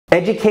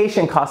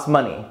Education costs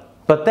money,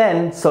 but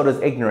then so does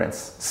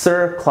ignorance.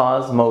 Sir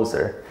Claus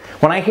Moser.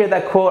 When I hear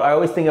that quote, I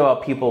always think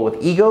about people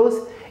with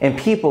egos and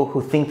people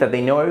who think that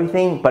they know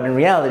everything, but in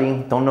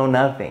reality, don't know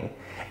nothing.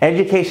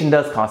 Education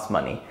does cost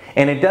money.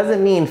 And it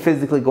doesn't mean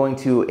physically going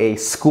to a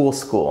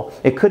school.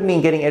 It could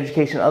mean getting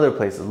education other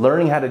places,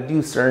 learning how to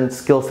do certain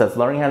skill sets,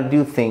 learning how to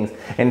do things,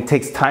 and it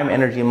takes time,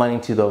 energy, and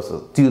money to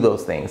do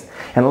those things.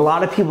 And a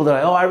lot of people are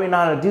like, oh, I already know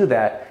how to do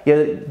that,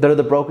 yet they're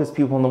the brokest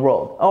people in the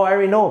world. Oh, I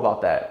already know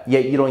about that,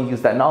 yet you don't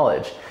use that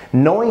knowledge.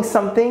 Knowing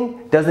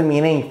something doesn't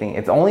mean anything.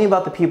 It's only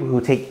about the people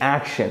who take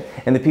action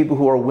and the people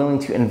who are willing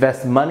to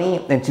invest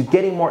money into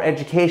getting more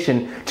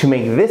education to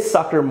make this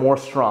sucker more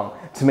strong.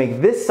 To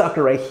make this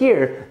sucker right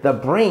here, the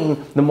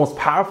brain, the most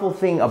powerful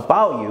thing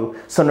about you.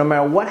 So no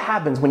matter what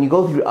happens when you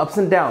go through ups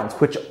and downs,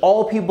 which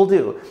all people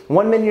do,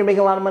 one minute you're making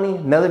a lot of money,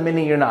 another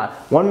minute you're not.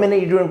 One minute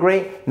you're doing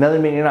great, another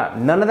minute you're not.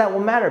 None of that will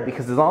matter,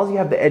 because as long as you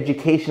have the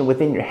education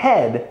within your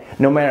head,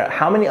 no matter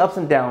how many ups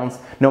and downs,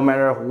 no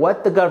matter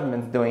what the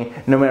government's doing,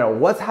 no matter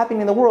what's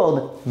happening in the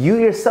world, you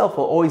yourself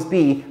will always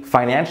be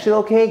financially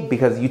okay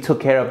because you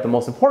took care of the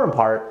most important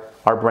part,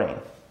 our brain.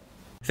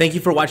 Thank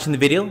you for watching the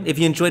video. If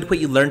you enjoyed what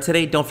you learned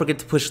today, don't forget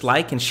to push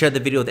like and share the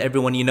video with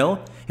everyone you know.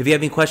 If you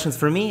have any questions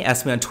for me,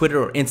 ask me on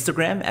Twitter or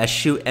Instagram at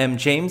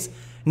 @ShuMJames.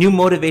 New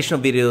motivational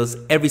videos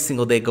every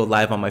single day go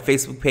live on my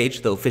Facebook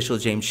page, The Official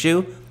James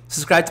Shu.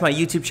 Subscribe to my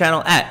YouTube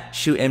channel at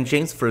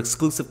 @ShuMJames for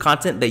exclusive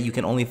content that you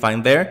can only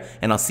find there,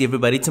 and I'll see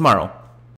everybody tomorrow.